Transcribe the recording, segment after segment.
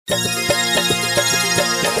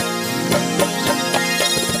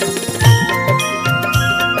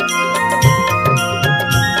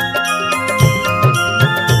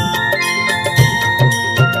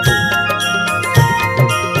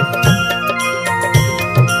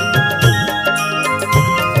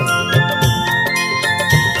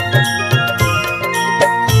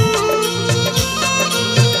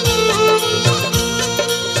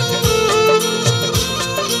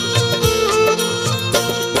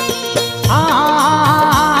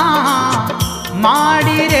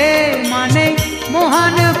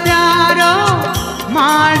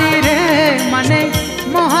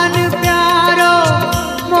मोहन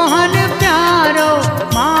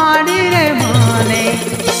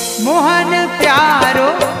प्यारो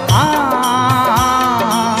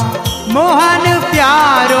मोहन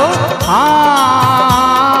प्यारो माड़ी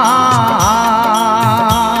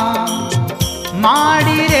रे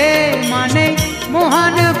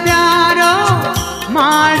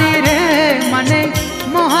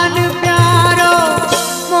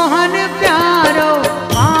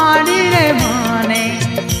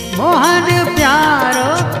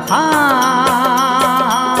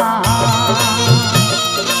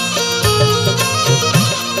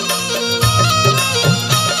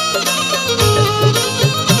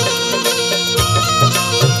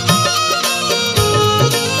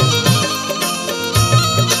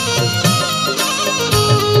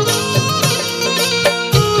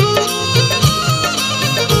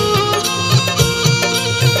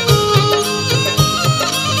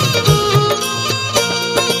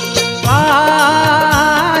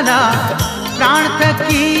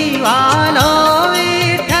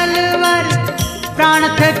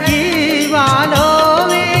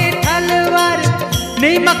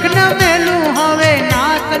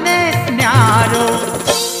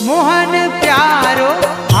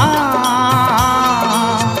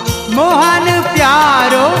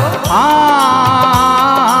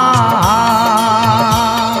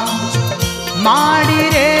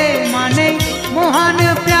मने मोहन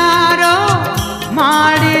प्यारो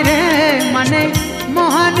माड़ी रे मने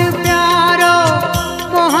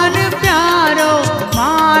मोहन प्यारो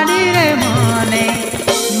माड़ी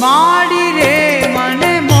रे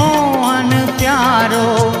मने मोहन प्यारो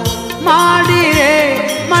माड़ी रे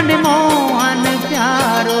मन मोहन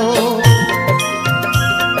प्यारो।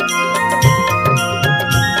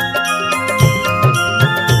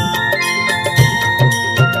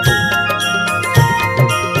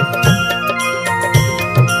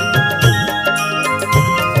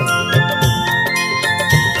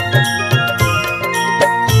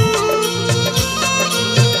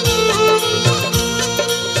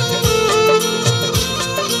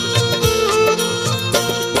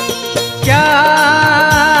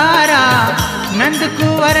 क्यारा नंद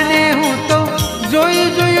कुंवर ने हूँ तो जोई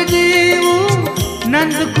जोई जीवू,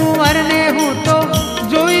 नंद कुंवर ने हूँ तो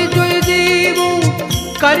जोई जोई जीवू,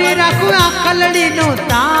 करी रखू आखलड़ी नो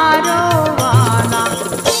तारो वाला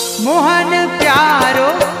मोहन प्यारो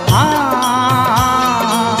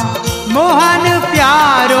मोहन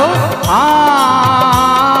प्यारो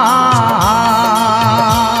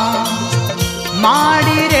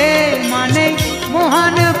माड़ी रे मने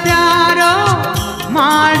मोहन प्यारो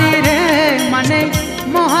माड़ी रे मने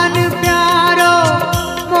मोहन प्यारो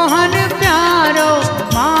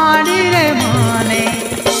माड़ी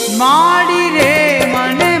रे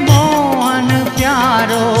मने मोहन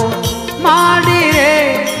प्यारो माड़ी रे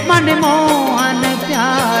मन मोहन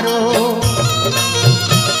प्यारो।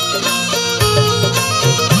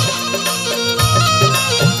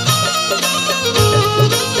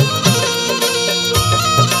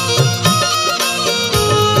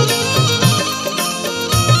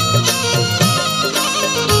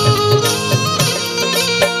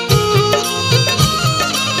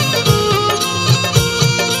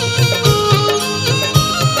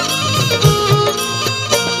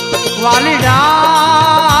 वालिडा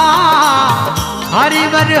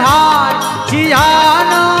हरिवर हार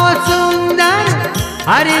हियानो सुंदर,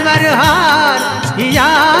 हरिवर हार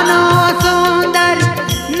हियानो सुंदर,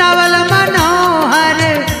 नवल मनोहर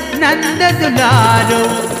नंद दुलारो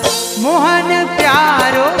मोहन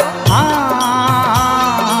प्यारो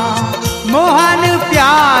मोहन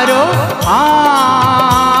प्यारो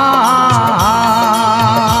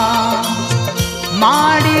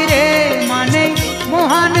माड़ी रे मने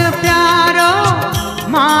मोहन प्यारो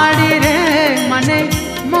माड़ी रे मने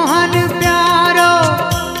मोहन प्यारो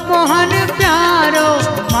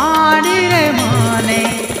माड़ी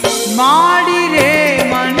रे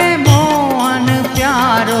मने मोहन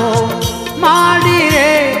प्यारो माड़ी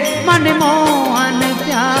रे मन मोहन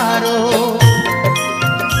प्यारो।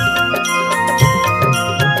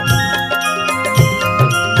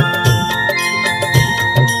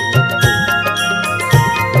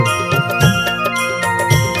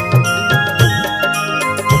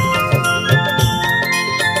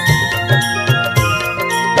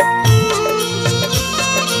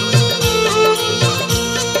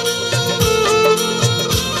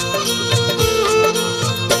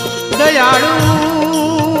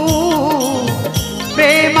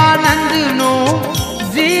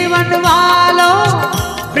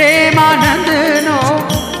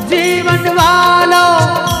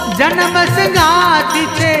 गाती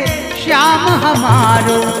छे श्याम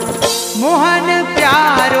हमारो मोहन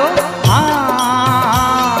प्यारो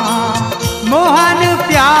हाँ मोहन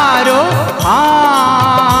प्यारो हाँ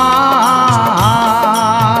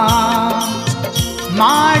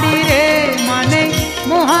माड़ी रे मने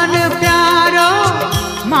मोहन प्यारो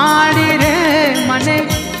माड़ी रे मने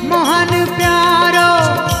मोहन प्यारो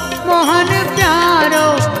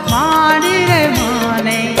माड़ी रे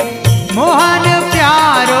मने मोहन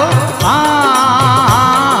प्यारो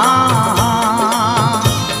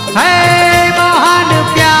है मोहन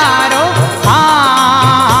प्यारो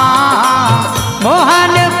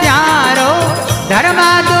मोहन प्यारो धर्मा